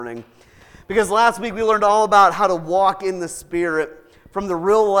morning. Because last week we learned all about how to walk in the Spirit from the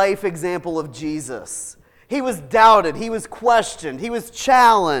real life example of Jesus. He was doubted, he was questioned, he was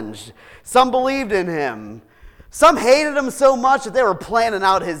challenged. Some believed in him. Some hated him so much that they were planning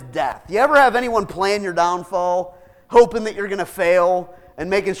out his death. You ever have anyone plan your downfall, hoping that you're going to fail and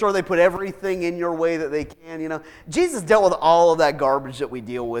making sure they put everything in your way that they can, you know? Jesus dealt with all of that garbage that we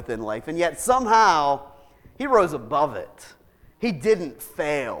deal with in life, and yet somehow he rose above it. He didn't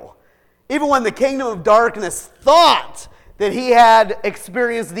fail. Even when the kingdom of darkness thought that he had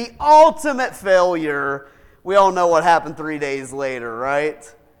experienced the ultimate failure, we all know what happened 3 days later,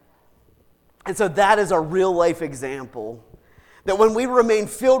 right? And so that is our real life example. That when we remain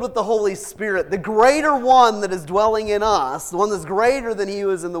filled with the Holy Spirit, the greater one that is dwelling in us, the one that's greater than he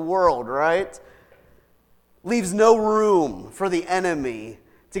who is in the world, right? Leaves no room for the enemy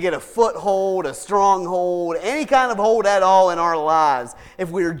to get a foothold, a stronghold, any kind of hold at all in our lives. If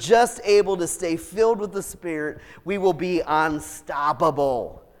we're just able to stay filled with the Spirit, we will be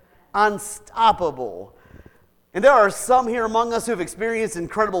unstoppable. Unstoppable. And there are some here among us who have experienced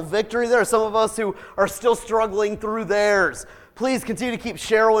incredible victory. There are some of us who are still struggling through theirs. Please continue to keep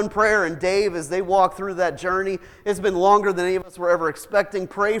Cheryl in prayer and Dave as they walk through that journey. It's been longer than any of us were ever expecting.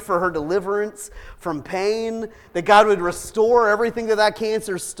 Pray for her deliverance from pain, that God would restore everything that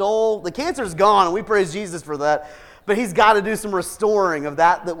cancer stole. The cancer's gone, and we praise Jesus for that. But he's got to do some restoring of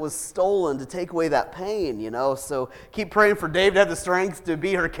that was stolen to take away that pain, you know. So keep praying for Dave to have the strength to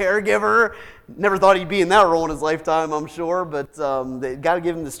be her caregiver. Never thought he'd be in that role in his lifetime, I'm sure. But they got to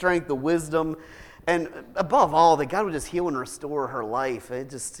give him the strength, the wisdom. And above all, that God would just heal and restore her life. It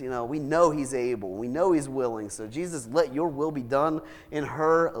just, you know, we know he's able. We know he's willing. So Jesus, let your will be done in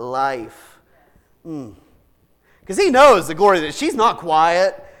her life. Because he knows the glory that she's not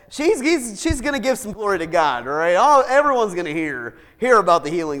quiet. She's going to give some glory to God, all right? Everyone's going to hear about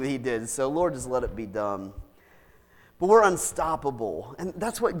the healing that he did. So, Lord, just let it be done. But we're unstoppable. And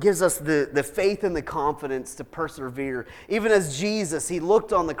that's what gives us the faith and the confidence to persevere. Even as Jesus, he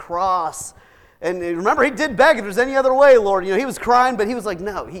looked on the cross. And remember, he did beg if there's any other way, Lord. You know, he was crying, but he was like,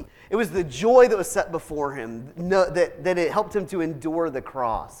 no. It was the joy that was set before him that it helped him to endure the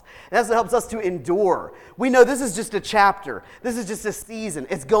cross. And that's what helps us to endure. We know this is just a chapter. This is just a season.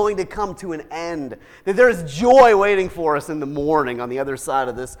 It's going to come to an end. That there is joy waiting for us in the morning on the other side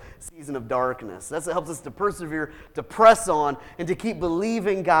of this season of darkness. That's what helps us to persevere, to press on, and to keep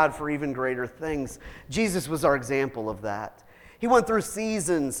believing God for even greater things. Jesus was our example of that. He went through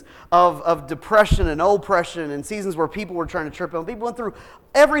seasons of depression and oppression and seasons where people were trying to trip him. People went through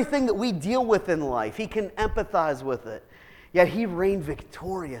everything that we deal with in life. He can empathize with it. Yet he reigned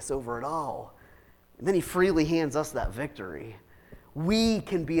victorious over it all. And then he freely hands us that victory. We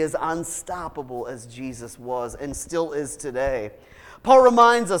can be as unstoppable as Jesus was and still is today. Paul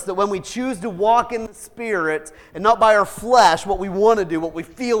reminds us that when we choose to walk in the Spirit and not by our flesh, what we want to do, what we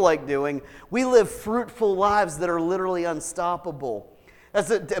feel like doing, we live fruitful lives that are literally unstoppable. That's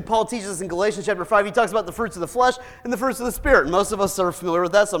what Paul teaches us in Galatians chapter 5. He talks about the fruits of the flesh and the fruits of the Spirit. And most of us are familiar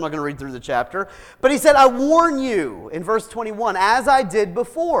with that, so I'm not going to read through the chapter. But he said, I warn you, in verse 21, as I did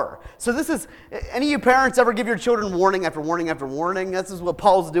before. So this is, any of you parents ever give your children warning after warning after warning? This is what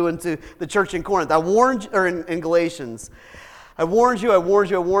Paul's doing to the church in Corinth. In Galatians. I warned you, I warned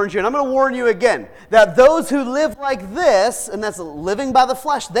you, I warned you, and I'm going to warn you again, that those who live like this, and that's living by the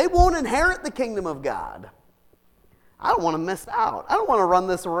flesh, they won't inherit the kingdom of God. I don't want to miss out. I don't want to run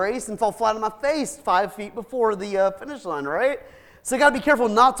this race and fall flat on my face 5 feet before the finish line, right? So you got to be careful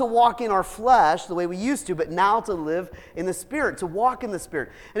not to walk in our flesh the way we used to, but now to live in the Spirit, to walk in the Spirit.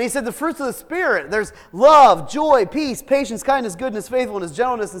 And he said the fruits of the Spirit, there's love, joy, peace, patience, kindness, goodness, faithfulness,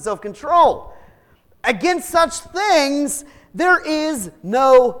 gentleness, and self-control. Against such things, there is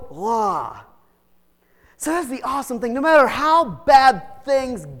no law. So that's the awesome thing. No matter how bad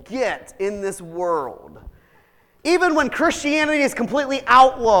things get in this world, even when Christianity is completely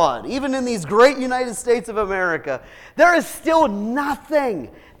outlawed, even in these great United States of America, there is still nothing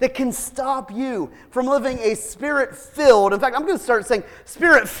that can stop you from living a Spirit-filled, in fact, I'm going to start saying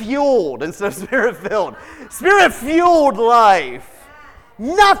Spirit-fueled instead of Spirit-filled, Spirit-fueled life.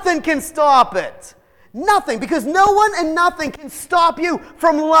 Nothing can stop it. Nothing, because no one and nothing can stop you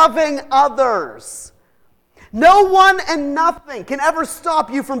from loving others. No one and nothing can ever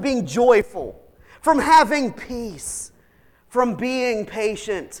stop you from being joyful, from having peace, from being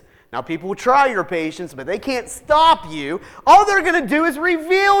patient. Now, people will try your patience, but they can't stop you. All they're going to do is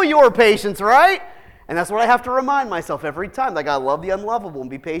reveal your patience, right? And that's what I have to remind myself every time. Like, I love the unlovable and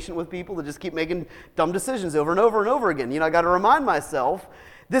be patient with people that just keep making dumb decisions over and over and over again. You know, I got to remind myself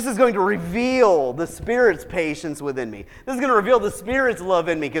This is going to reveal the Spirit's patience within me. This is going to reveal the Spirit's love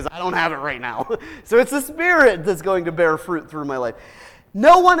in me because I don't have it right now. So it's the Spirit that's going to bear fruit through my life.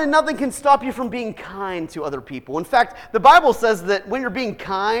 No one and nothing can stop you from being kind to other people. In fact, the Bible says that when you're being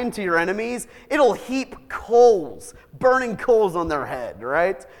kind to your enemies, it'll heap coals, burning coals on their head,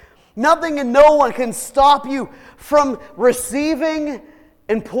 right? Nothing and no one can stop you from receiving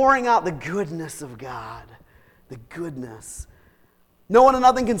and pouring out the goodness of God. The goodness. No one and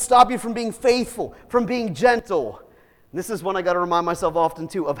nothing can stop you from being faithful, from being gentle. And this is one I got to remind myself often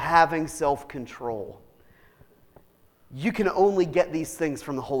too, of having self-control. You can only get these things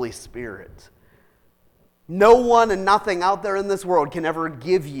from the Holy Spirit. No one and nothing out there in this world can ever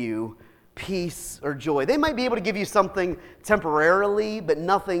give you peace or joy. They might be able to give you something temporarily, but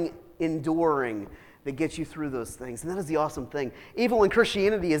nothing enduring that gets you through those things. And that is the awesome thing. Even when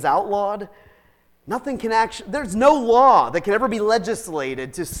Christianity is outlawed, nothing can there's no law that can ever be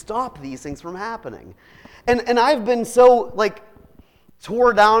legislated to stop these things from happening. And I've been so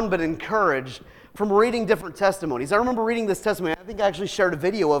tore down but encouraged from reading different testimonies. I remember reading this testimony. I think I actually shared a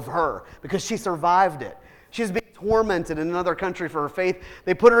video of her because she survived it. She's being tormented in another country for her faith.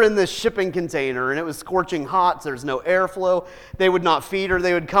 They put her in this shipping container and it was scorching hot. So there's no airflow. They would not feed her.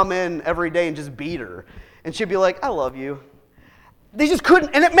 They would come in every day and just beat her. And she'd be like, I love you. They just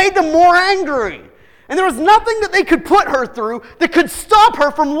couldn't, and it made them more angry. And there was nothing that they could put her through that could stop her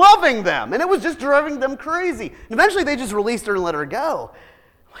from loving them. And it was just driving them crazy. And eventually they just released her and let her go.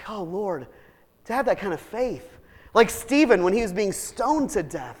 I'm like, oh Lord, to have that kind of faith. Like Stephen when he was being stoned to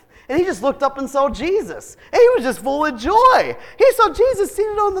death. And he just looked up and saw Jesus. And he was just full of joy. He saw Jesus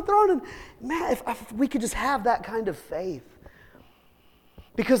seated on the throne. And man, if we could just have that kind of faith.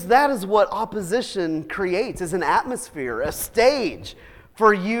 Because that is what opposition creates, is an atmosphere, a stage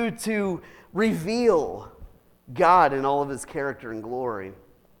for you to reveal God in all of his character and glory.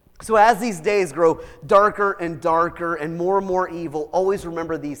 So as these days grow darker and darker and more evil, always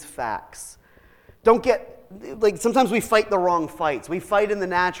remember these facts. Don't get, sometimes we fight the wrong fights. We fight in the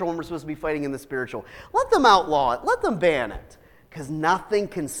natural when we're supposed to be fighting in the spiritual. Let them outlaw it. Let them ban it. Because nothing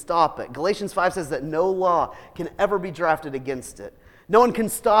can stop it. Galatians 5 says that no law can ever be drafted against it. No one can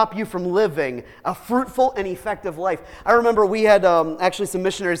stop you from living a fruitful and effective life. I remember we had actually some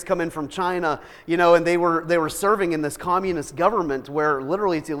missionaries come in from China, and they were serving in this communist government where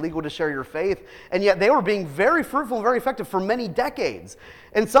literally it's illegal to share your faith, and yet they were being very fruitful and very effective for many decades.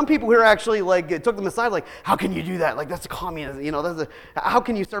 And some people here actually took them aside, how can you do that? That's a communist, how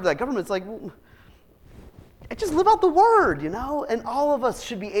can you serve that government? It's like, well, just live out the word, and all of us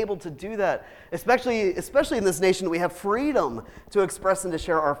should be able to do that, especially in this nation that we have freedom to express and to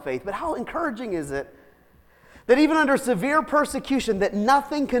share our faith. But how encouraging is it that even under severe persecution, that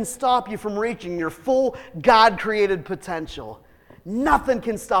nothing can stop you from reaching your full God-created potential. Nothing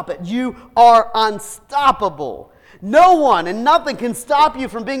can stop it. You are unstoppable. No one and nothing can stop you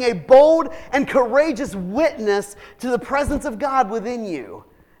from being a bold and courageous witness to the presence of God within you.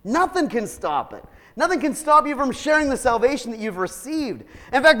 Nothing can stop it. Nothing can stop you from sharing the salvation that you've received.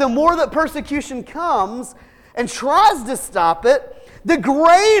 In fact, the more that persecution comes and tries to stop it, the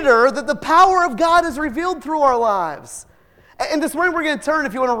greater that the power of God is revealed through our lives. And this morning we're going to turn,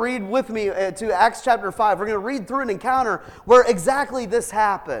 if you want to read with me, to Acts chapter 5. We're going to read through an encounter where exactly this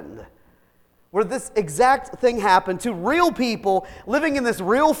happened. Where this exact thing happened to real people living in this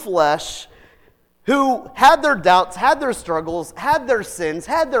real flesh who had their doubts, had their struggles, had their sins,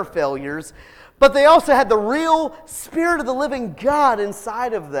 had their failures, but they also had the real Spirit of the living God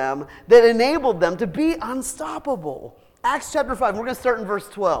inside of them that enabled them to be unstoppable. Acts chapter 5, we're going to start in verse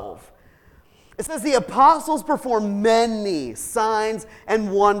 12. It says, the apostles performed many signs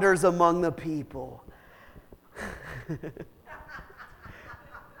and wonders among the people. And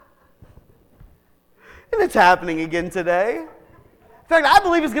it's happening again today. In fact, I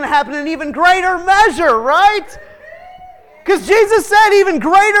believe it's going to happen in even greater measure, right? Because Jesus said, even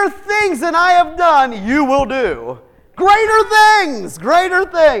greater things than I have done, you will do. Greater things, greater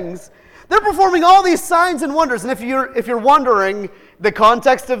things. They're performing all these signs and wonders. And if you're wondering the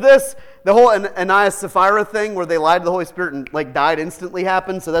context of this, the whole Ananias Sapphira thing where they lied to the Holy Spirit and died instantly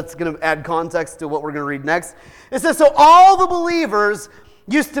happened. So that's going to add context to what we're going to read next. It says, so all the believers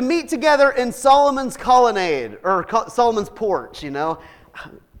used to meet together in Solomon's colonnade, or Solomon's porch,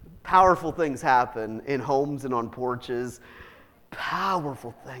 Powerful things happen in homes and on porches.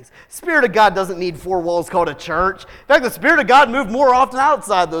 Powerful things. Spirit of God doesn't need four walls called a church. In fact, the Spirit of God moved more often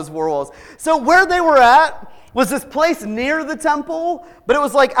outside those four walls. So where they were at was this place near the temple, but it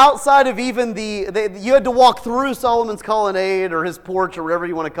was like outside of even you had to walk through Solomon's Colonnade or his porch or whatever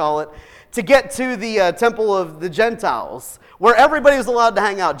you want to call it to get to the temple of the Gentiles, where everybody was allowed to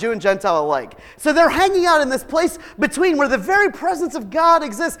hang out, Jew and Gentile alike. So they're hanging out in this place between where the very presence of God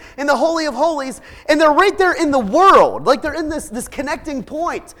exists in the Holy of Holies, and they're right there in the world. Like they're in this connecting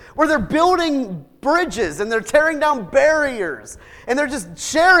point where they're building bridges and they're tearing down barriers and they're just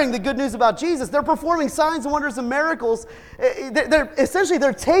sharing the good news about Jesus. They're performing signs and wonders and miracles.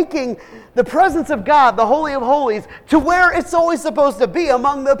 They're taking the presence of God, the Holy of Holies, to where it's always supposed to be,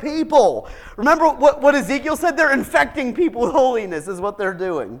 among the people. Remember what Ezekiel said? They're infecting people with holiness is what they're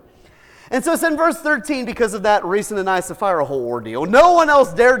doing. And so it's in verse 13, because of that recent Ananias and Sapphira whole ordeal, no one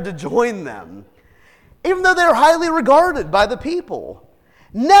else dared to join them, even though they're highly regarded by the people.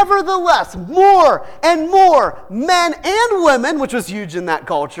 Nevertheless, more and more men and women, which was huge in that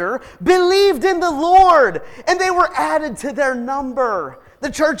culture, believed in the Lord, and they were added to their number.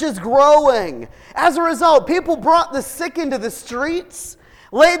 The church is growing. As a result, people brought the sick into the streets,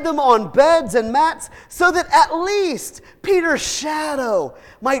 laid them on beds and mats, so that at least Peter's shadow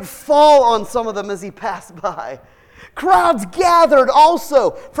might fall on some of them as he passed by. Crowds gathered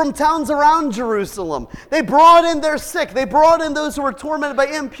also from towns around Jerusalem. They brought in their sick. They brought in those who were tormented by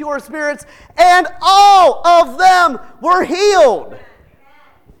impure spirits, and all of them were healed.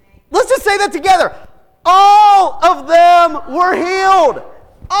 Let's just say that together. All of them were healed.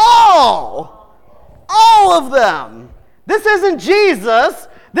 All of them. This isn't Jesus.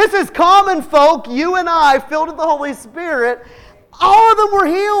 This is common folk, you and I, filled with the Holy Spirit. All of them were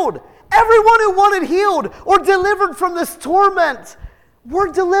healed. Everyone who wanted healed or delivered from this torment were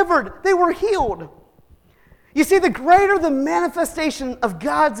delivered. They were healed. You see, the greater the manifestation of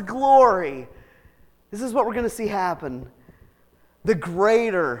God's glory, this is what we're going to see happen, the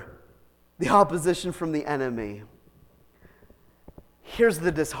greater the opposition from the enemy. Here's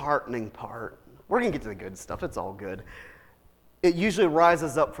the disheartening part. We're going to get to the good stuff. It's all good. It usually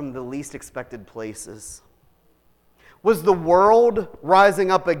rises up from the least expected places. Was the world rising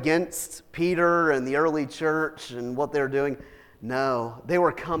up against Peter and the early church and what they were doing? No, they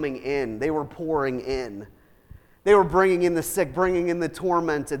were coming in. They were pouring in. They were bringing in the sick, bringing in the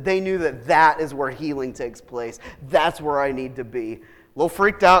tormented. They knew that is where healing takes place. That's where I need to be. A little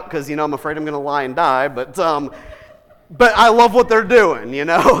freaked out because, I'm afraid I'm going to lie and die, but I love what they're doing,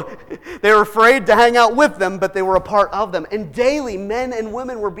 They were afraid to hang out with them, but they were a part of them. And daily, men and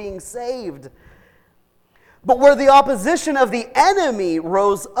women were being saved. But where the opposition of the enemy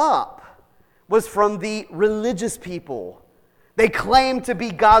rose up was from the religious people. They claimed to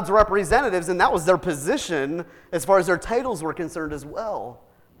be God's representatives, and that was their position as far as their titles were concerned as well.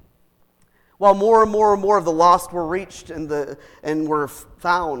 While more and more and more of the lost were reached and were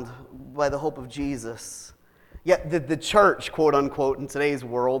found by the hope of Jesus. Yet the church, quote unquote, in today's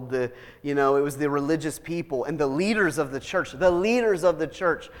world, it was the religious people and the leaders of the church. The leaders of the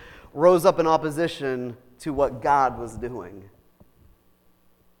church rose up in opposition to what God was doing.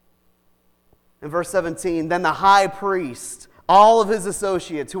 In verse 17, then the high priest, all of his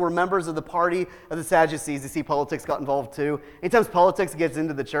associates who were members of the party of the Sadducees, you see politics got involved too. Anytime politics gets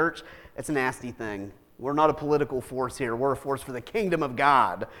into the church, it's a nasty thing. We're not a political force here. We're a force for the kingdom of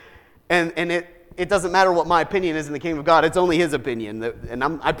God. And it doesn't matter what my opinion is in the kingdom of God. It's only his opinion. And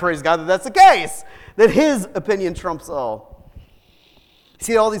I praise God that that's the case, that his opinion trumps all.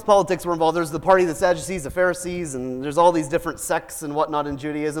 See, all these politics were involved. There's the party of the Sadducees, the Pharisees, and there's all these different sects and whatnot in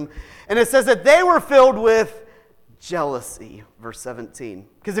Judaism. And it says that they were filled with jealousy, verse 17.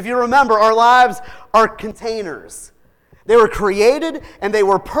 Because if you remember, our lives are containers. They were created and they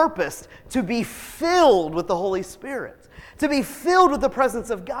were purposed to be filled with the Holy Spirit, to be filled with the presence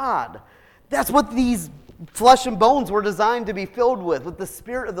of God. That's what these flesh and bones were designed to be filled with the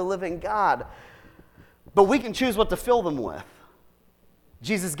Spirit of the living God. But we can choose what to fill them with.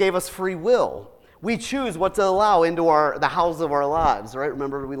 Jesus gave us free will. We choose what to allow into the house of our lives, right?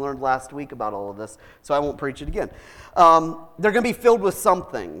 Remember, we learned last week about all of this, so I won't preach it again. They're going to be filled with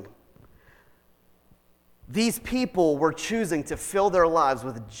something. These people were choosing to fill their lives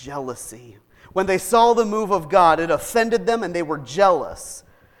with jealousy. When they saw the move of God, it offended them and they were jealous.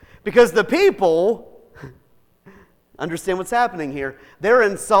 Because the people, understand what's happening here, they're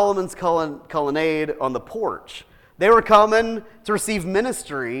in Solomon's Colonnade on the porch. They were coming to receive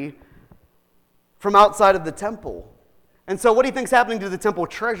ministry from outside of the temple. And so what do you think's happening to the temple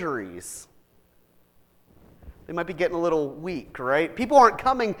treasuries? They might be getting a little weak, right? People aren't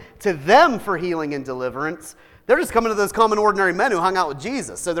coming to them for healing and deliverance. They're just coming to those common ordinary men who hung out with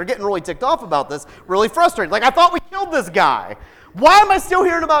Jesus. So they're getting really ticked off about this, really frustrated. Like, I thought we killed this guy. Why am I still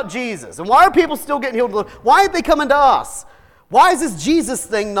hearing about Jesus? And why are people still getting healed? Why aren't they coming to us? Why is this Jesus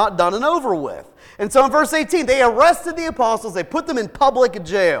thing not done and over with? And so in verse 18, they arrested the apostles. They put them in public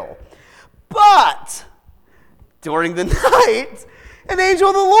jail. But during the night, an angel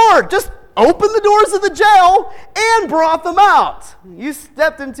of the Lord just opened the doors of the jail and brought them out. You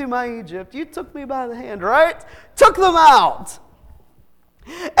stepped into my Egypt. You took me by the hand, right? Took them out.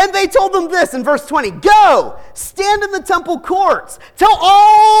 And they told them this in verse 20, go, stand in the temple courts. Tell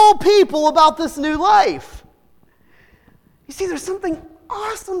all people about this new life. You see, there's something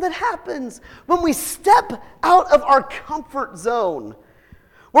awesome that happens when we step out of our comfort zone,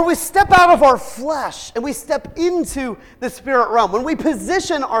 where we step out of our flesh and we step into the spirit realm, when we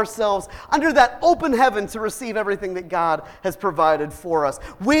position ourselves under that open heaven to receive everything that God has provided for us.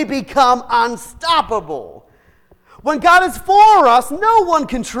 We become unstoppable. When God is for us, no one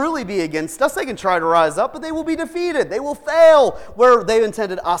can truly be against us. They can try to rise up, but they will be defeated. They will fail where they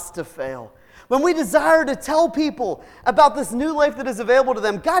intended us to fail. When we desire to tell people about this new life that is available to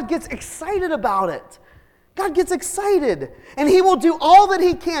them, God gets excited about it. God gets excited, and He will do all that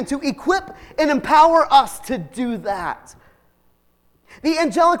He can to equip and empower us to do that. The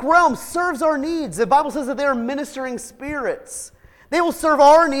angelic realm serves our needs. The Bible says that they are ministering spirits. They will serve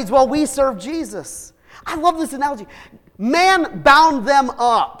our needs while we serve Jesus. I love this analogy. Man bound them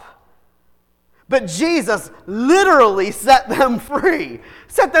up, but Jesus literally set them free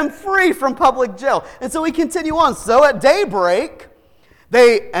from public jail. And so we continue on. So at daybreak,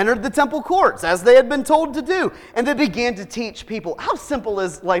 they entered the temple courts as they had been told to do, and they began to teach people. How simple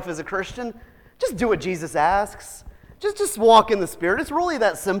is life as a Christian? Just do what Jesus asks. Just walk in the Spirit. It's really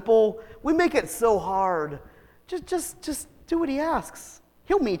that simple. We make it so hard. Just do what He asks.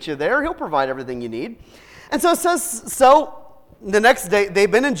 He'll meet you there. He'll provide everything you need. And so it says, so the next day, they've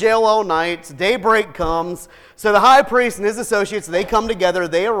been in jail all night. Daybreak comes. So the high priest and his associates, they come together.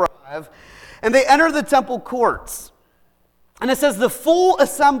 They arrive, and they enter the temple courts. And it says the full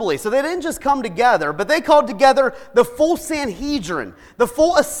assembly. So they didn't just come together, but they called together the full Sanhedrin, the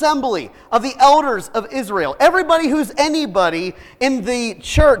full assembly of the elders of Israel. Everybody who's anybody in the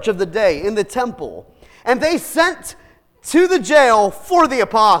church of the day, in the temple. And they sent to the jail for the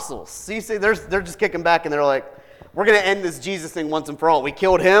apostles. So you see, they're just kicking back and they're like, we're going to end this Jesus thing once and for all. We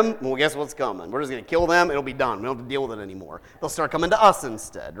killed him, well, guess what's coming? We're just going to kill them, it'll be done. We don't have to deal with it anymore. They'll start coming to us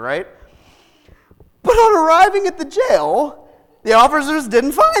instead, right? But on arriving at the jail, the officers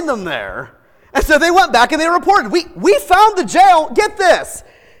didn't find them there. And so they went back and they reported, we found the jail, get this,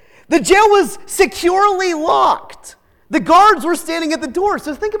 the jail was securely locked. The guards were standing at the door.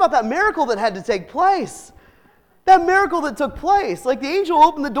 So think about that miracle that had to take place. That miracle that took place. Like the angel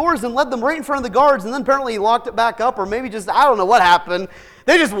opened the doors and led them right in front of the guards, and then apparently he locked it back up, or maybe just, I don't know what happened.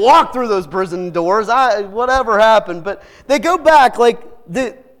 They just walked through those prison doors. Whatever happened. But they go back, like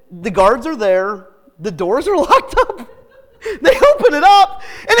the guards are there. The doors are locked up. They open it up,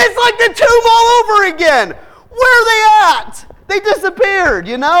 and it's like the tomb all over again. Where are they at? They disappeared,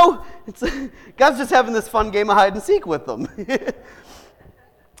 you know? God's just having this fun game of hide and seek with them.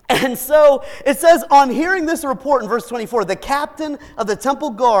 And so it says, on hearing this report in verse 24, the captain of the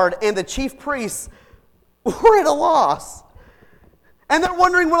temple guard and the chief priests were at a loss. And they're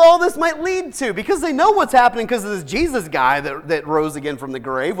wondering what all this might lead to, because they know what's happening because of this Jesus guy that rose again from the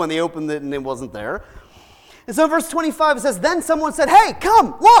grave when they opened it and it wasn't there. And so in verse 25 it says, then someone said, hey,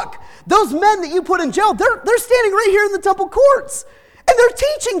 come, look, those men that you put in jail, they're standing right here in the temple courts, and they're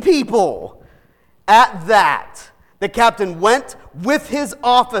teaching people. At that, the captain went with his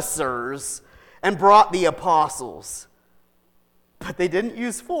officers and brought the apostles. But they didn't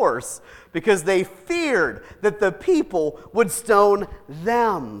use force because they feared that the people would stone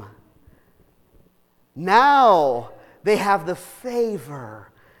them. Now they have the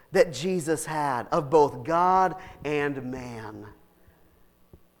favor that Jesus had of both God and man.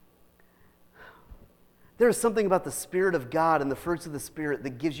 There's something about the Spirit of God and the fruits of the Spirit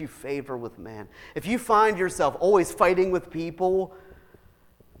that gives you favor with man. If you find yourself always fighting with people,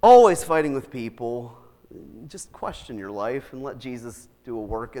 just question your life and let Jesus do a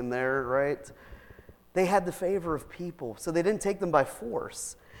work in there, right? They had the favor of people, so they didn't take them by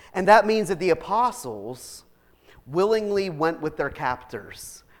force. And that means that the apostles willingly went with their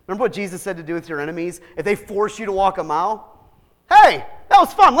captors. Remember what Jesus said to do with your enemies? If they force you to walk a mile, hey, that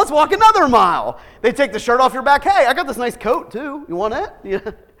was fun. Let's walk another mile. They take the shirt off your back. Hey, I got this nice coat too. You want it?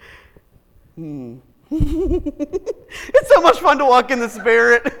 Yeah. It's so much fun to walk in the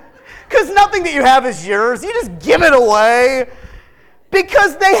Spirit because nothing that you have is yours. You just give it away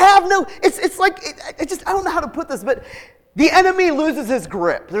because they have no. It's like I don't know how to put this, but The enemy loses his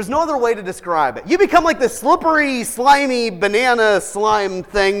grip. There's no other way to describe it. You become like this slippery, slimy banana slime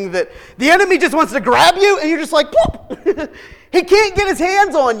thing that the enemy just wants to grab you, and you're just like, whoop! He can't get his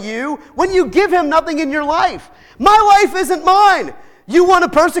hands on you when you give him nothing in your life. My life isn't mine. You want to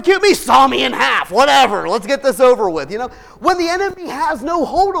persecute me? Saw me in half. Whatever. Let's get this over with. When the enemy has no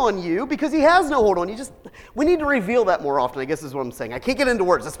hold on you, because he has no hold on you, we need to reveal that more often, I guess is what I'm saying. I can't get into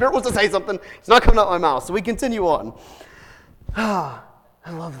words. The Spirit wants to say something. It's not coming out of my mouth. So we continue on. I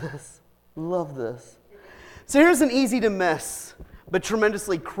love this. Love this. So here's an easy to miss, but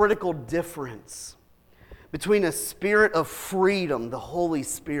tremendously critical difference between a spirit of freedom, the Holy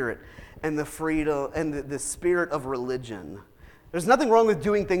Spirit, and the freedom and the spirit of religion. There's nothing wrong with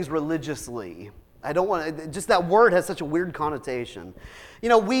doing things religiously. I don't want to, just that word has such a weird connotation.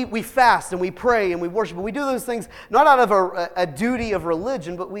 We fast and we pray and we worship, and we do those things not out of a duty of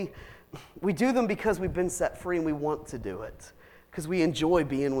religion, but we do them because we've been set free and we want to do it. Because we enjoy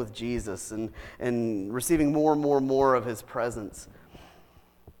being with Jesus and receiving more and more and more of his presence.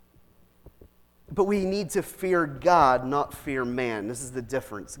 But we need to fear God, not fear man. This is the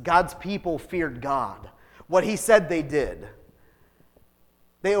difference. God's people feared God. What he said they did.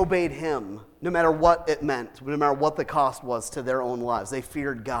 They obeyed him, no matter what it meant, no matter what the cost was to their own lives. They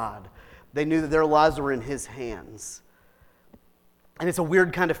feared God. They knew that their lives were in his hands. And it's a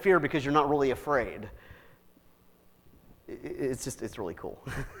weird kind of fear because you're not really afraid. It's really cool.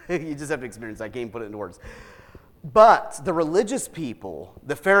 You just have to experience that. I can't put it into words. But the religious people,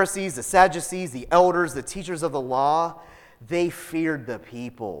 the Pharisees, the Sadducees, the elders, the teachers of the law, they feared the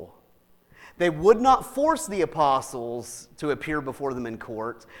people. They would not force the apostles to appear before them in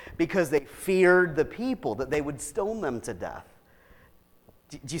court because they feared the people, that they would stone them to death.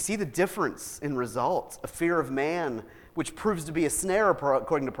 Do you see the difference in results? A fear of man, which proves to be a snare,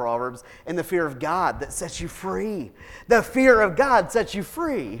 according to Proverbs, and the fear of God that sets you free. The fear of God sets you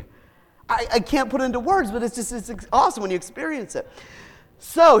free. I can't put it into words, but it's awesome when you experience it.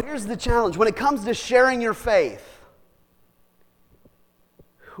 So here's the challenge. When it comes to sharing your faith,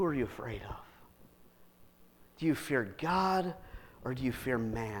 who are you afraid of? Do you fear God or do you fear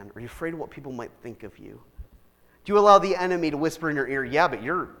man? Are you afraid of what people might think of you? Do you allow the enemy to whisper in your ear, yeah, but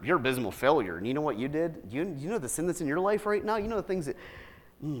you're abysmal failure, and you know what you did? You know the sin that's in your life right now? You know the things that...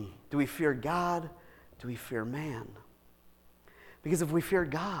 Do we fear God? Do we fear man? Because if we fear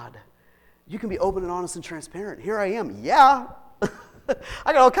God, you can be open and honest and transparent. Here I am. Yeah,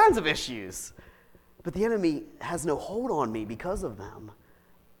 I got all kinds of issues. But the enemy has no hold on me because of them.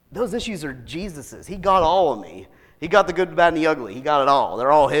 Those issues are Jesus's. He got all of me. He got the good, the bad, and the ugly. He got it all.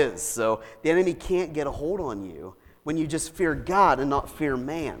 They're all his. So the enemy can't get a hold on you when you just fear God and not fear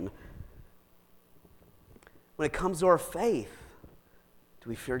man. When it comes to our faith, do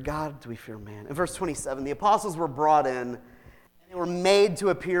we fear God? Do we fear man? In verse 27, the apostles were brought in, and they were made to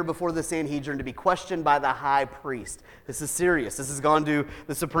appear before the Sanhedrin to be questioned by the high priest. This is serious. This has gone to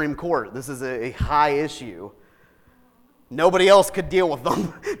the Supreme Court. This is a high issue. Nobody else could deal with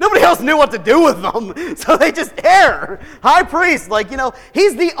them. Nobody else knew what to do with them. So they just err. High priest,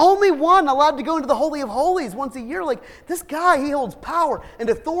 he's the only one allowed to go into the Holy of Holies once a year. This guy, he holds power and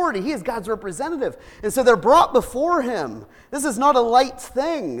authority. He is God's representative. And so they're brought before him. This is not a light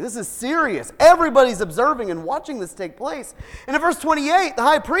thing. This is serious. Everybody's observing and watching this take place. And in verse 28, the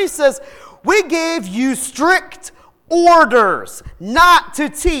high priest says, "We gave you strict orders not to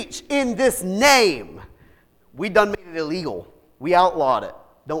teach in this name." We done made it illegal. We outlawed it.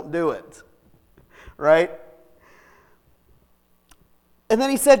 Don't do it. Right? And then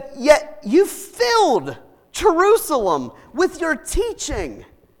he said, "Yet you filled Jerusalem with your teaching.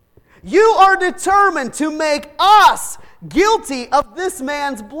 You are determined to make us guilty of this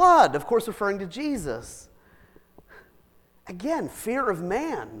man's blood." Of course, referring to Jesus. Again, fear of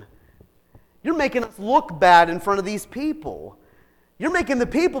man. You're making us look bad in front of these people. You're making the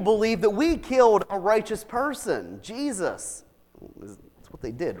people believe that we killed a righteous person, Jesus. That's what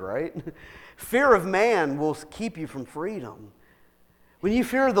they did, right? Fear of man will keep you from freedom. When you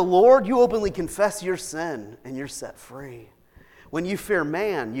fear the Lord, you openly confess your sin and you're set free. When you fear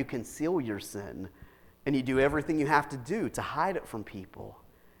man, you conceal your sin and you do everything you have to do to hide it from people.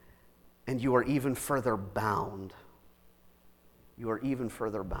 And you are even further bound. You are even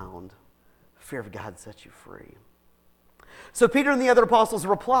further bound. Fear of God sets you free. So Peter and the other apostles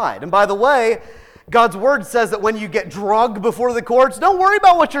replied. And by the way, God's word says that when you get drugged before the courts, don't worry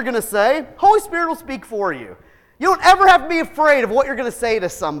about what you're going to say. Holy Spirit will speak for you. You don't ever have to be afraid of what you're going to say to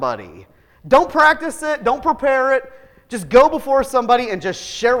somebody. Don't practice it. Don't prepare it. Just go before somebody and just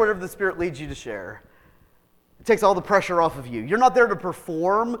share whatever the Spirit leads you to share. It takes all the pressure off of you. You're not there to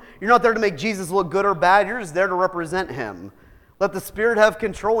perform. You're not there to make Jesus look good or bad. You're just there to represent him. Let the Spirit have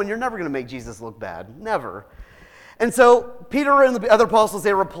control, and you're never going to make Jesus look bad. Never. And so Peter and the other apostles,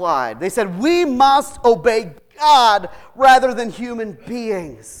 they replied. They said, we must obey God rather than human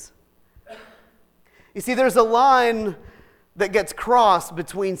beings. You see, there's a line that gets crossed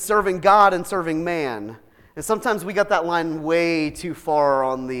between serving God and serving man. And sometimes we got that line way too far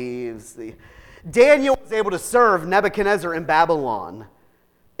on these. Daniel was able to serve Nebuchadnezzar in Babylon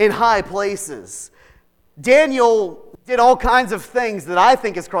in high places. Daniel did all kinds of things that I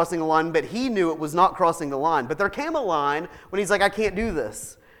think is crossing the line, but he knew it was not crossing the line. But there came a line when he's like, I can't do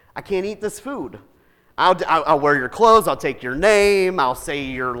this. I can't eat this food. I'll wear your clothes. I'll take your name. I'll say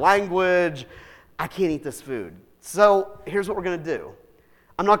your language. I can't eat this food. So here's what we're going to do.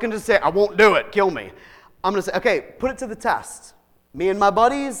 I'm not going to say, I won't do it. Kill me. I'm going to say, okay, put it to the test. Me and my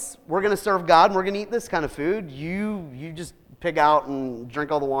buddies, we're going to serve God, and we're going to eat this kind of food. You just pig out and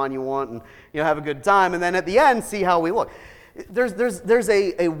drink all the wine you want and have a good time. And then at the end, see how we look. There's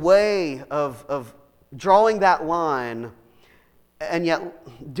a way of drawing that line and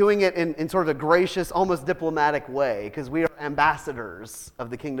yet doing it in sort of a gracious, almost diplomatic way, because we are ambassadors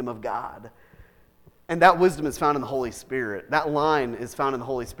of the kingdom of God. And that wisdom is found in the Holy Spirit. That line is found in the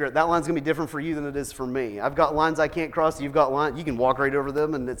Holy Spirit. That line's going to be different for you than it is for me. I've got lines I can't cross. You've got lines. You can walk right over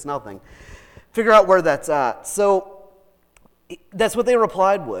them, and it's nothing. Figure out where that's at. So that's what they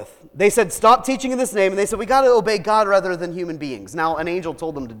replied with. They said, stop teaching in this name. And they said, we got to obey God rather than human beings. Now, an angel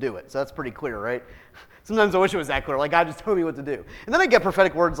told them to do it. So that's pretty clear, right? Sometimes I wish it was that clear. Like, God, just tell me what to do. And then I get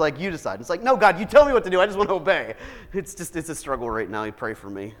prophetic words like, you decide. It's like, no, God, you tell me what to do. I just want to obey. It's a struggle right now. You pray for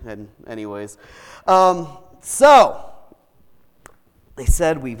me. And anyways. So, they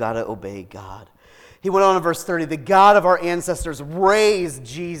said, we've got to obey God. He went on in verse 30, the God of our ancestors raised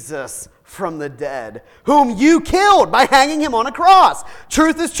Jesus from the dead, whom you killed by hanging him on a cross.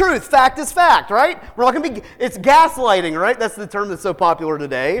 Truth is truth, fact is fact, right? We're not going to be, it's gaslighting, right? That's the term that's so popular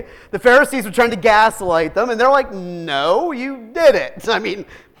today. The Pharisees were trying to gaslight them, and they're like, no, you did it. I mean,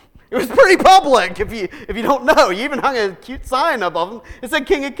 it was pretty public if you don't know. You even hung a cute sign above them. It said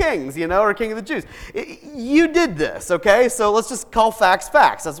King of Kings, or King of the Jews. You did this, okay? So let's just call facts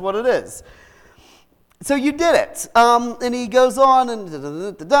facts. That's what it is. So you did it. And he goes on,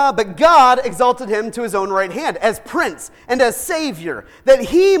 and but God exalted him to his own right hand as prince and as savior, that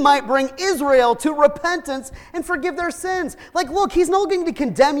he might bring Israel to repentance and forgive their sins. Like, look, he's not going to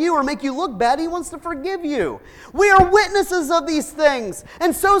condemn you or make you look bad. He wants to forgive you. We are witnesses of these things,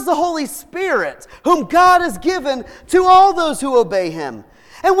 and so is the Holy Spirit, whom God has given to all those who obey him.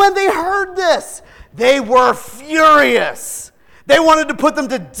 And when they heard this, they were furious. They wanted to put them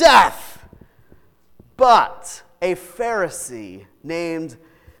to death. But a Pharisee named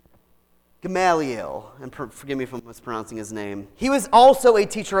Gamaliel, and forgive me if I'm mispronouncing his name, he was also a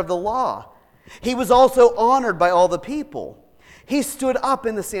teacher of the law. He was also honored by all the people. He stood up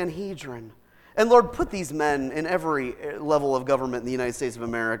in the Sanhedrin. And Lord, put these men in every level of government in the United States of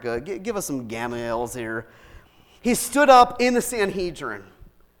America. Give us some Gamaliels here. He stood up in the Sanhedrin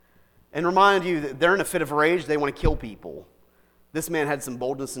and reminded you that they're in a fit of rage. They want to kill people. This man had some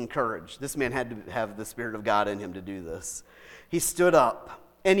boldness and courage. This man had to have the Spirit of God in him to do this. He stood up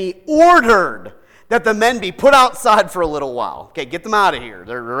and he ordered that the men be put outside for a little while. Okay, get them out of here.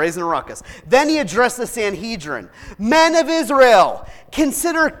 They're raising a ruckus. Then he addressed the Sanhedrin. Men of Israel,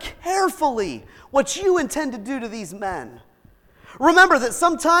 consider carefully what you intend to do to these men. Remember that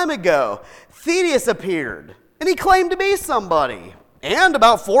some time ago, Thaddeus appeared and he claimed to be somebody. And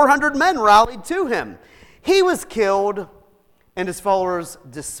about 400 men rallied to him. He was killed and his followers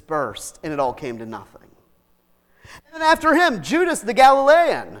dispersed, and it all came to nothing. And then after him, Judas the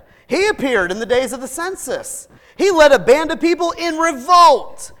Galilean, he appeared in the days of the census. He led a band of people in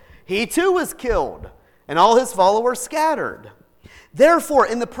revolt. He too was killed, and all his followers scattered. Therefore,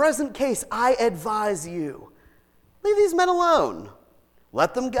 in the present case, I advise you, leave these men alone.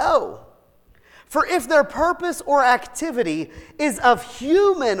 Let them go. For if their purpose or activity is of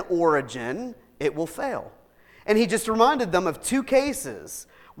human origin, it will fail. And he just reminded them of two cases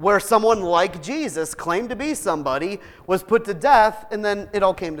where someone like Jesus claimed to be somebody, was put to death, and then it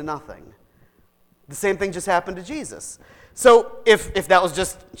all came to nothing. The same thing just happened to Jesus. So if that was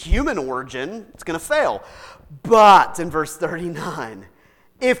just human origin, it's going to fail. But in verse 39,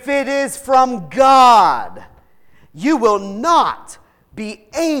 if it is from God, you will not be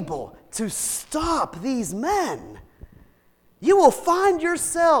able to stop these men. You will find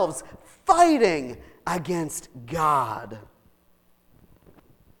yourselves fighting against God.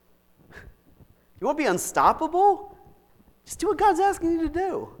 You want to be unstoppable? Just do what God's asking you to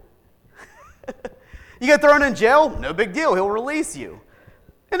do. You get thrown in jail, no big deal, he'll release you.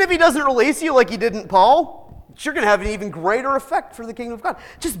 And if he doesn't release you like he didn't Paul, you're going to have an even greater effect for the kingdom of God.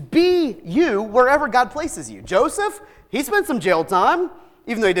 Just be you wherever God places you. Joseph, he spent some jail time,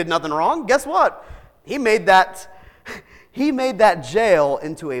 even though he did nothing wrong. Guess what? He made that jail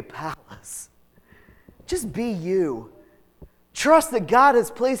into a palace. Just be you. Trust that God has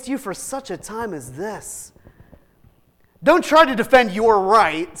placed you for such a time as this. Don't try to defend your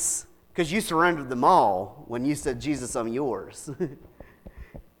rights because you surrendered them all when you said, Jesus, I'm yours.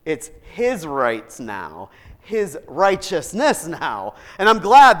 It's his rights now, his righteousness now. And I'm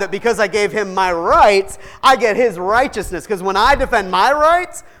glad that because I gave him my rights, I get his righteousness. Because when I defend my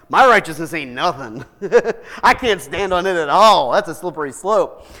rights, my righteousness ain't nothing. I can't stand on it at all. That's a slippery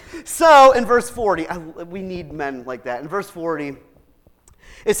slope. So in verse 40, we need men like that. In verse 40,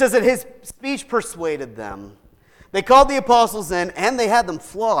 it says that his speech persuaded them. They called the apostles in and they had them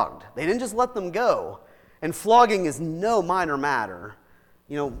flogged. They didn't just let them go. And flogging is no minor matter.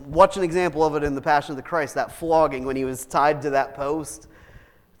 You know, watch an example of it in the Passion of the Christ, that flogging when he was tied to that post.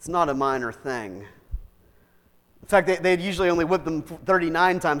 It's not a minor thing. In fact, they'd usually only whip them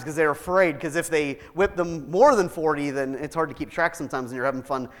 39 times because they're afraid, because if they whip them more than 40, then it's hard to keep track sometimes and you're having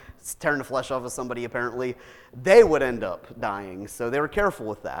fun tearing the flesh off of somebody, apparently. They would end up dying, so they were careful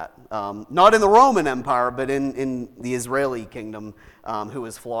with that. Not in the Roman Empire, but in the Israeli kingdom, who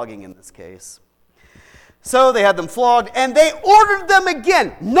was flogging in this case. So they had them flogged, and they ordered them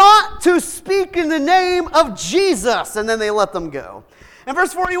again not to speak in the name of Jesus, and then they let them go. In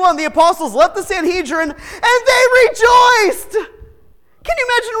verse 41, the apostles left the Sanhedrin, and they rejoiced. Can you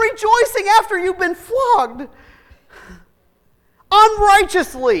imagine rejoicing after you've been flogged?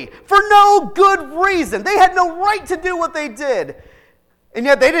 Unrighteously, for no good reason. They had no right to do what they did. And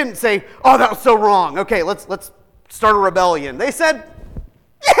yet they didn't say, oh, that was so wrong. Okay, let's start a rebellion. They said,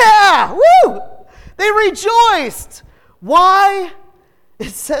 yeah, woo! They rejoiced. Why?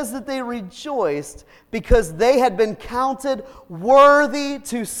 It says that they rejoiced because they had been counted worthy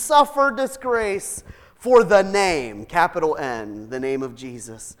to suffer disgrace for the name, capital N, the name of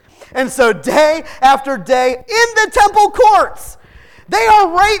Jesus. And so day after day in the temple courts, they are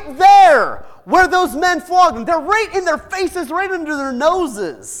right there where those men flogged them. They're right in their faces, right under their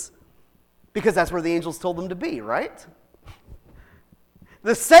noses, because that's where the angels told them to be, right?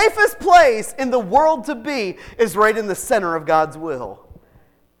 The safest place in the world to be is right in the center of God's will.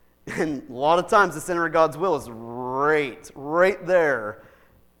 And a lot of times the center of God's will is right there,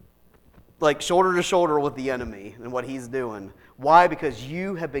 like shoulder to shoulder with the enemy and what he's doing. Why? Because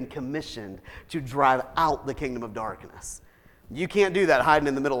you have been commissioned to drive out the kingdom of darkness. You can't do that hiding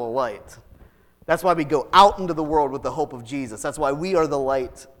in the middle of light. That's why we go out into the world with the hope of Jesus. That's why we are the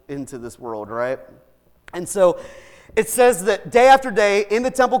light into this world, right? And so it says that day after day in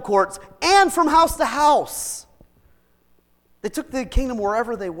the temple courts and from house to house, they took the kingdom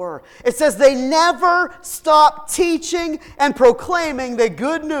wherever they were. It says they never stopped teaching and proclaiming the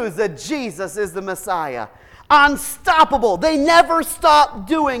good news that Jesus is the Messiah. Unstoppable. They never stopped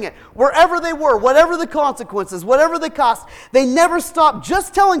doing it. Wherever they were, whatever the consequences, whatever the cost, they never stopped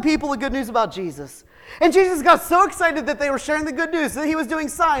just telling people the good news about Jesus. And Jesus got so excited that they were sharing the good news, that he was doing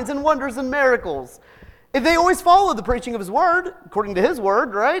signs and wonders and miracles. They always followed the preaching of his word, according to his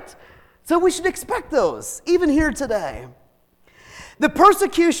word, right? So we should expect those, even here today. The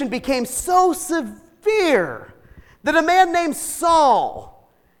persecution became so severe that a man named Saul,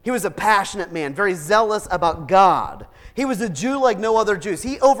 he was a passionate man, very zealous about God. He was a Jew like no other Jews.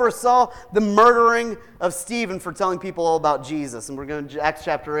 He oversaw the murdering of Stephen for telling people all about Jesus. And we're going to Acts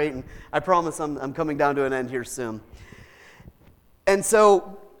chapter 8, and I promise I'm coming down to an end here soon. And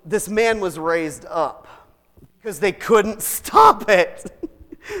so this man was raised up because they couldn't stop it.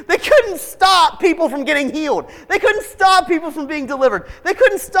 They couldn't stop people from getting healed. They couldn't stop people from being delivered. They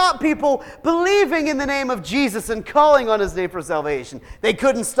couldn't stop people believing in the name of Jesus and calling on his name for salvation. They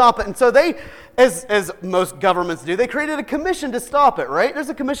couldn't stop it. And so they, as most governments do, they created a commission to stop it, right? There's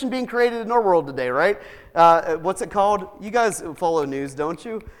a commission being created in our world today, right? What's it called? You guys follow news, don't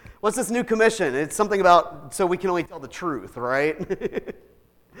you? What's this new commission? It's something about so we can only tell the truth, right?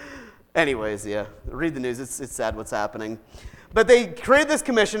 Anyways, yeah, read the news. It's sad what's happening. But they created this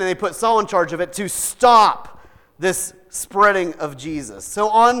commission and they put Saul in charge of it to stop this spreading of Jesus. So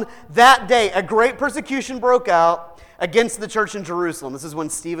on that day, a great persecution broke out against the church in Jerusalem. This is when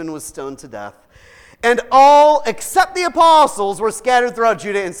Stephen was stoned to death. And all except the apostles were scattered throughout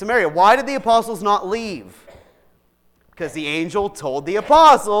Judea and Samaria. Why did the apostles not leave? Because the angel told the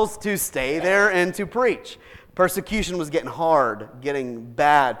apostles to stay there and to preach. Persecution was getting hard, getting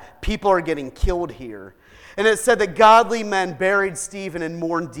bad. People are getting killed here. And it said that godly men buried Stephen and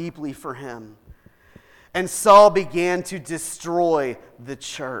mourned deeply for him. And Saul began to destroy the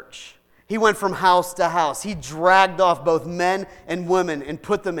church. He went from house to house. He dragged off both men and women and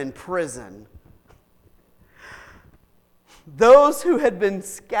put them in prison. Those who had been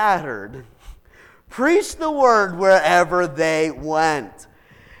scattered preached the word wherever they went.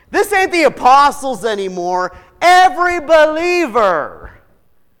 This ain't the apostles anymore. Every believer,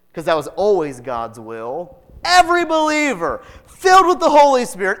 because that was always God's will, every believer filled with the Holy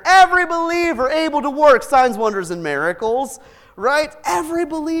Spirit, every believer able to work signs, wonders, and miracles, right? Every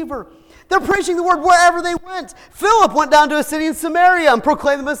believer. They're preaching the word wherever they went. Philip went down to a city in Samaria and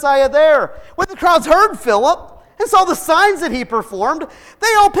proclaimed the Messiah there. When the crowds heard Philip and saw the signs that he performed,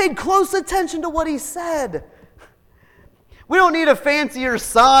 they all paid close attention to what he said. We don't need a fancier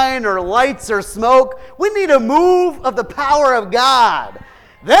sign or lights or smoke. We need a move of the power of God.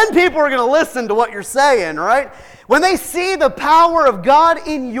 Then people are going to listen to what you're saying, right? When they see the power of God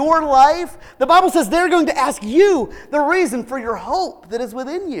in your life, the Bible says they're going to ask you the reason for your hope that is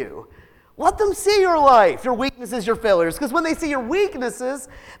within you. Let them see your life, your weaknesses, your failures. Because when they see your weaknesses,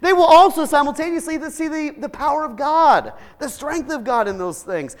 they will also simultaneously see the power of God, the strength of God in those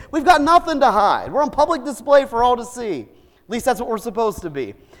things. We've got nothing to hide. We're on public display for all to see. At least that's what we're supposed to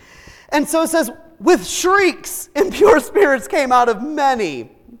be. And so it says, with shrieks, impure spirits came out of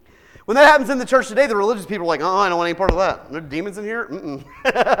many. When that happens in the church today, the religious people are like, oh, I don't want any part of that. There are demons in here?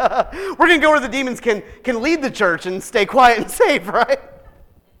 We're going to go where the demons can lead the church and stay quiet and safe, right?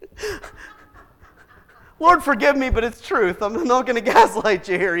 Lord, forgive me, but it's truth. I'm not going to gaslight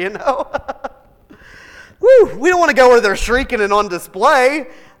you here, you know. Woo, we don't want to go where they're shrieking and on display.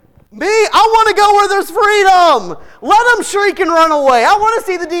 Me, I want to go where there's freedom. Let them shriek and run away. I want to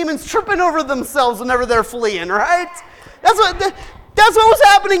see the demons tripping over themselves whenever they're fleeing, right? That's what was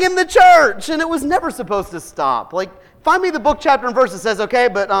happening in the church, and it was never supposed to stop. Like, find me the book, chapter, and verse that says, okay,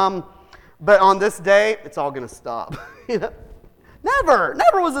 but on this day, it's all going to stop. You know?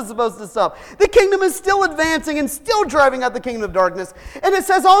 Never was it supposed to stop. The kingdom is still advancing and still driving out the kingdom of darkness. And it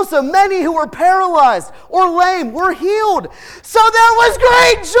says also, many who were paralyzed or lame were healed. So there was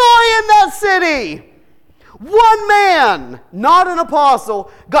great joy in that city. One man, not an apostle,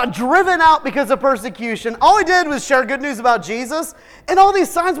 got driven out because of persecution. All he did was share good news about Jesus, and all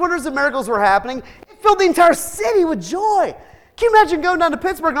these signs, wonders, and miracles were happening. It filled the entire city with joy. Can you imagine going down to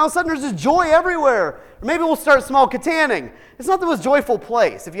Pittsburgh and all of a sudden there's just joy everywhere? Or maybe we'll start small, Katanning. It's not the most joyful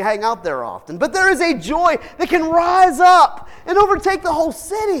place if you hang out there often, but there is a joy that can rise up and overtake the whole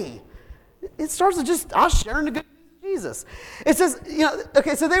city. It starts with just us sharing the good news of Jesus. It says,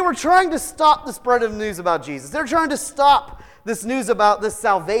 so they were trying to stop the spread of news about Jesus. They're trying to stop this news about this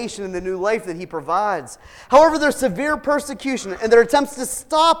salvation and the new life that he provides. However, their severe persecution and their attempts to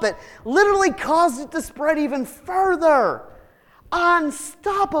stop it literally caused it to spread even further.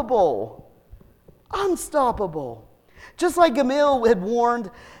 Unstoppable. Just like Gamaliel had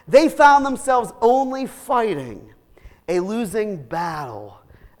warned, they found themselves only fighting a losing battle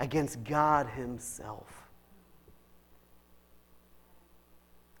against God himself.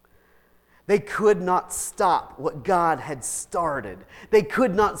 They could not stop what God had started. They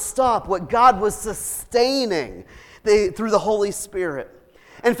could not stop what God was sustaining through the Holy Spirit.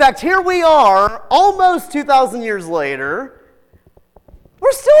 In fact, here we are, almost 2,000 years later.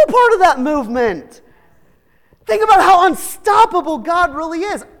 We're still a part of that movement. Think about how unstoppable God really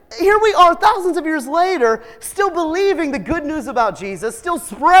is. Here we are thousands of years later, still believing the good news about Jesus, still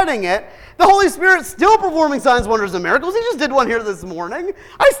spreading it. The Holy Spirit's still performing signs, wonders, and miracles. He just did one here this morning.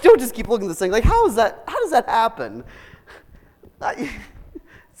 I still just keep looking at this thing like, how does that happen?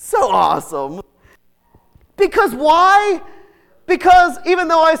 So awesome. Because why? Because even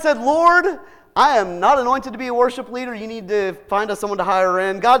though I said, Lord, I am not anointed to be a worship leader. You need to find us someone to hire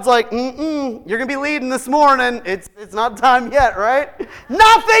in. God's like, you're going to be leading this morning. It's not time yet, right?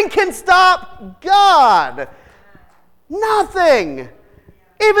 Nothing can stop God. Nothing.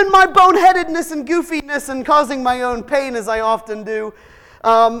 Even my boneheadedness and goofiness and causing my own pain, as I often do,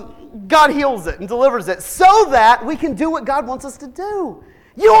 God heals it and delivers it so that we can do what God wants us to do.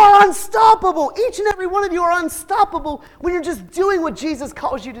 You are unstoppable. Each and every one of you are unstoppable when you're just doing what Jesus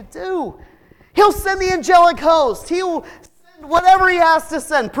calls you to do. He'll send the angelic host. He'll send whatever he has to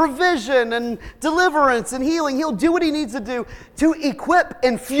send, provision and deliverance and healing. He'll do what he needs to do to equip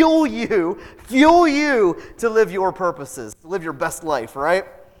and fuel you to live your purposes, to live your best life, right?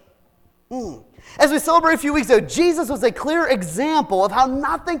 As we celebrate a few weeks ago, Jesus was a clear example of how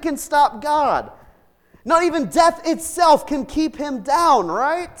nothing can stop God. Not even death itself can keep him down,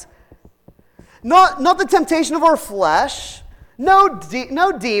 right? Not the temptation of our flesh. No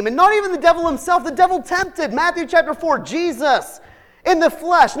demon, not even the devil himself. The devil tempted. Matthew chapter 4, Jesus in the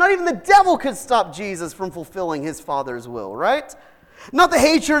flesh. Not even the devil could stop Jesus from fulfilling his Father's will, right? Not the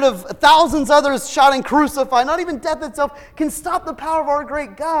hatred of thousands others shouting, "Crucify." Not even death itself can stop the power of our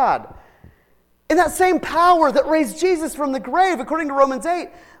great God. And that same power that raised Jesus from the grave, according to Romans 8,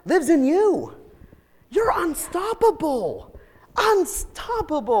 lives in you. You're unstoppable.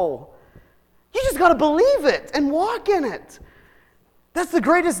 Unstoppable. You just got to believe it and walk in it. That's the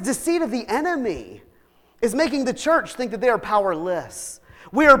greatest deceit of the enemy, is making the church think that they are powerless.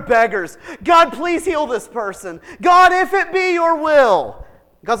 We are beggars. God, please heal this person. God, if it be your will.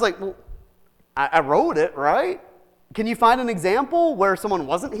 God's like, well, I wrote it, right? Can you find an example where someone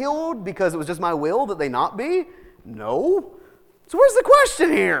wasn't healed because it was just my will that they not be? No. So where's the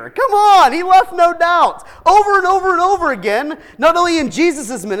question here? Come on, he left no doubts. Over and over and over again, not only in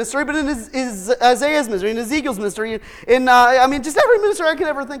Jesus' ministry, but in his Isaiah's ministry, in Ezekiel's ministry, in just every ministry I can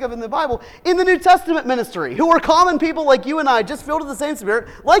ever think of in the Bible, in the New Testament ministry, who are common people like you and I, just filled with the same Spirit,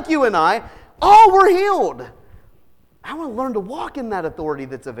 like you and I, all were healed. I want to learn to walk in that authority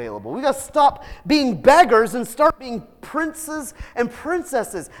that's available. We got to stop being beggars and start being princes and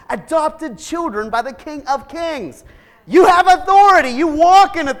princesses, adopted children by the King of Kings. You have authority. You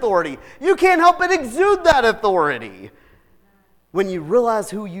walk in authority. You can't help but exude that authority when you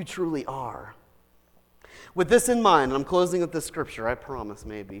realize who you truly are. With this in mind, and I'm closing with this scripture, I promise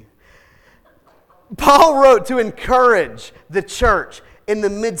maybe. Paul wrote to encourage the church in the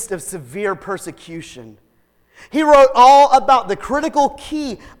midst of severe persecution. He wrote all about the critical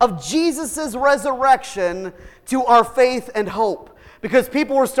key of Jesus' resurrection to our faith and hope. Because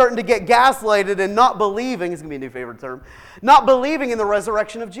people were starting to get gaslighted and not believing, it's going to be a new favorite term, not believing in the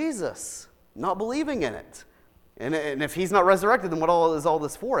resurrection of Jesus. Not believing in it. And if he's not resurrected, then what all is all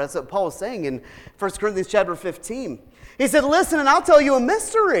this for? That's what Paul was saying in 1 Corinthians chapter 15. He said, listen, and I'll tell you a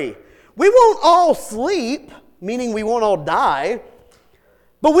mystery. We won't all sleep, meaning we won't all die,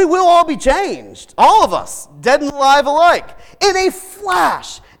 but we will all be changed. All of us, dead and alive alike, in a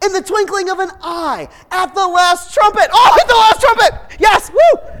flash, in the twinkling of an eye, at the last trumpet. Oh, at the last trumpet! Yes,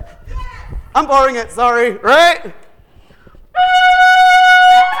 woo! I'm borrowing it, sorry, right?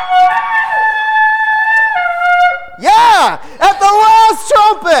 Yeah, at the last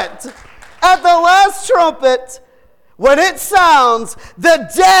trumpet. At the last trumpet, when it sounds, the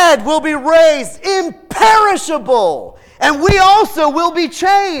dead will be raised imperishable. And we also will be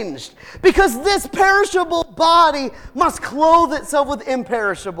changed, because this perishable body must clothe itself with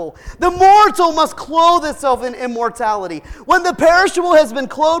imperishable. The mortal must clothe itself in immortality. When the perishable has been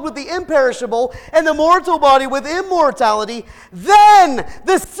clothed with the imperishable and the mortal body with immortality, then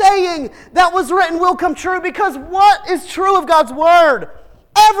the saying that was written will come true. Because what is true of God's word?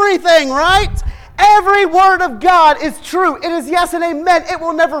 Everything, right? Every word of God is true. It is yes and amen. It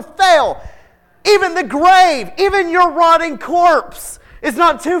will never fail. Even the grave, even your rotting corpse is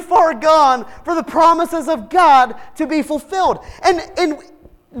not too far gone for the promises of God to be fulfilled. And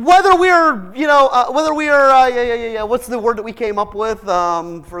whether we are, what's the word that we came up with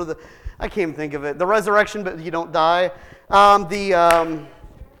I can't think of it. The resurrection, but you don't die.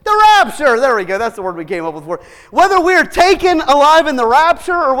 The rapture, there we go, that's the word we came up with for. Whether we're taken alive in the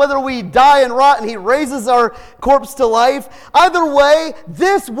rapture or whether we die and rot and he raises our corpse to life, either way,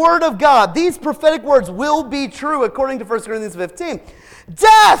 this word of God, these prophetic words will be true according to 1 Corinthians 15.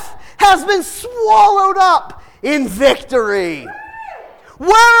 Death has been swallowed up in victory.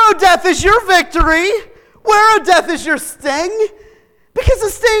 Where, O death, is your victory? Where, O death, is your sting? Because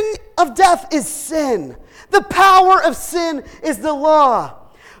the sting of death is sin. The power of sin is the law.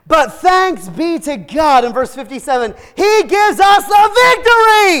 But thanks be to God, in verse 57, He gives us the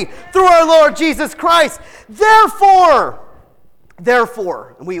victory through our Lord Jesus Christ. Therefore,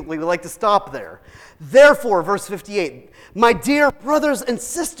 and we like to stop there. Therefore, verse 58, my dear brothers and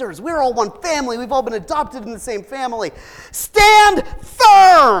sisters, we're all one family. We've all been adopted in the same family. Stand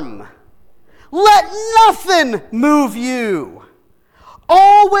firm. Let nothing move you.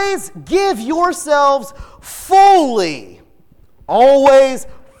 Always give yourselves fully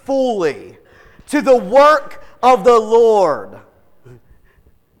to the work of the Lord.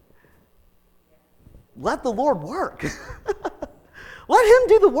 Let the Lord work. Let Him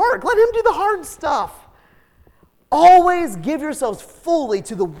do the work. Let Him do the hard stuff. Always give yourselves fully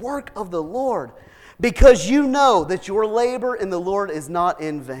to the work of the Lord, because you know that your labor in the Lord is not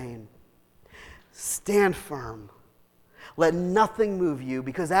in vain. Stand firm. Let nothing move you,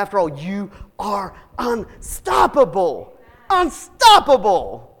 because after all, you are unstoppable.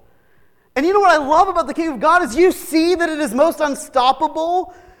 Unstoppable. And you know what I love about the King of God is you see that it is most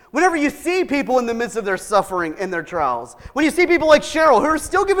unstoppable Whenever you see people in the midst of their suffering and their trials, when you see people like Cheryl who are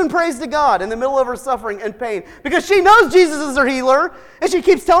still giving praise to God in the middle of her suffering and pain, because she knows Jesus is her healer, and she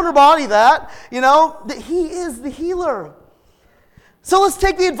keeps telling her body that He is the healer. So let's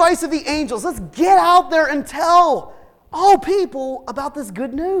take the advice of the angels. Let's get out there and tell all people about this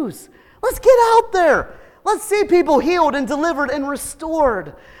good news. Let's get out there. Let's see people healed and delivered and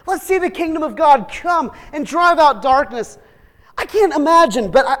restored. Let's see the kingdom of God come and drive out darkness. I can't imagine,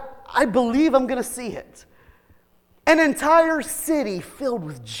 but I believe I'm going to see it. An entire city filled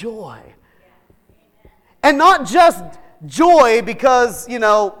with joy. And not just joy because,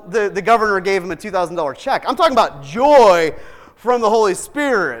 the governor gave him a $2,000 check. I'm talking about joy from the Holy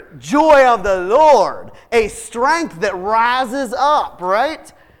Spirit. Joy of the Lord. A strength that rises up,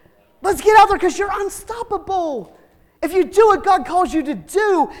 right? Let's get out there because you're unstoppable. If you do what God calls you to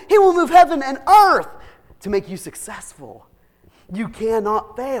do, He will move heaven and earth to make you successful. You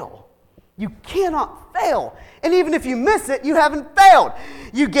cannot fail. You cannot fail. And even if you miss it, you haven't failed.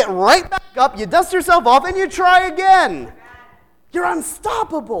 You get right back up, you dust yourself off, and you try again. You're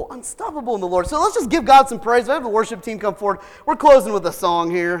unstoppable. Unstoppable in the Lord. So let's just give God some praise. I have the worship team come forward. We're closing with a song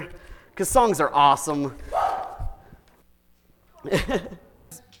here because songs are awesome.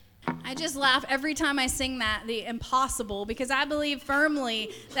 I just laugh every time I sing the impossible, because I believe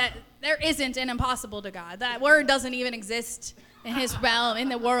firmly that there isn't an impossible to God. That word doesn't even exist in His realm, in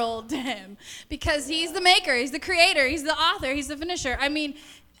the world to Him, because He's the maker, He's the creator, He's the author, He's the finisher. I mean,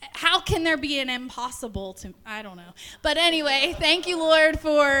 how can there be an impossible I don't know. But anyway, thank you, Lord,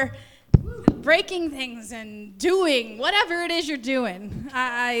 for breaking things and doing whatever it is you're doing.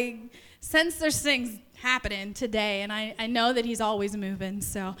 I sense there's things happening today, and I know that He's always moving.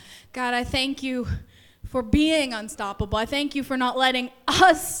 So, God, I thank you for being unstoppable. I thank you for not letting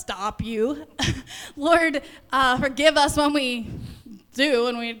us stop you. Lord, forgive us when we do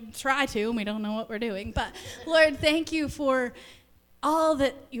and we try to and we don't know what we're doing. But, Lord, thank you for all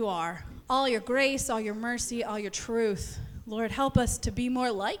that you are, all your grace, all your mercy, all your truth. Lord, help us to be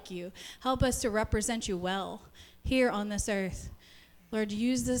more like you. Help us to represent you well here on this earth. Lord,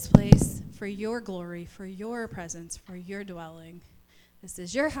 use this place for your glory, for your presence, for your dwelling. This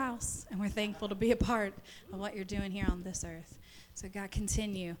is your house, and we're thankful to be a part of what you're doing here on this earth. So, God,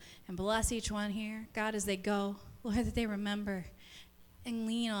 continue and bless each one here. God, as they go, Lord, that they remember and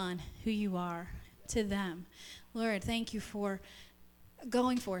lean on who you are to them. Lord, thank you for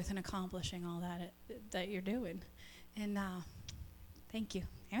going forth and accomplishing all that you're doing. And thank you.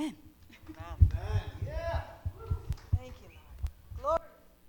 Amen. Amen. Yeah.